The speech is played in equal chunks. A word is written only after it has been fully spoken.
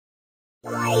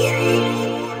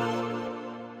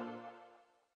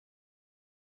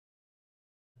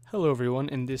Hello everyone,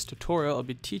 in this tutorial I'll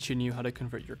be teaching you how to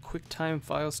convert your QuickTime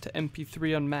files to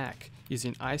MP3 on Mac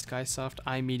using iSkysoft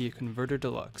iMedia Converter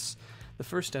Deluxe. The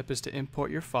first step is to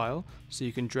import your file, so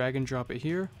you can drag and drop it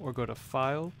here or go to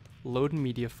File, Load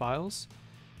Media Files,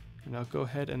 and I'll go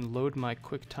ahead and load my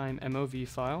QuickTime MOV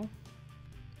file.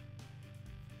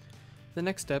 The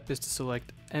next step is to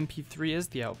select MP3 as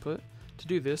the output. To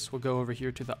do this, we'll go over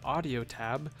here to the Audio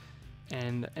tab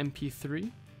and MP3.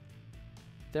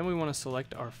 Then we want to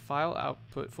select our file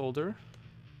output folder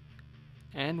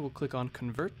and we'll click on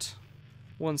Convert.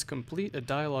 Once complete, a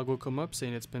dialog will come up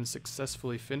saying it's been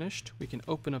successfully finished. We can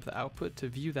open up the output to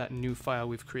view that new file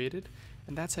we've created,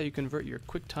 and that's how you convert your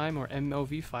QuickTime or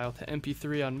MOV file to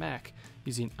MP3 on Mac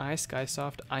using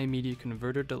iSkysoft iMedia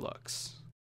Converter Deluxe.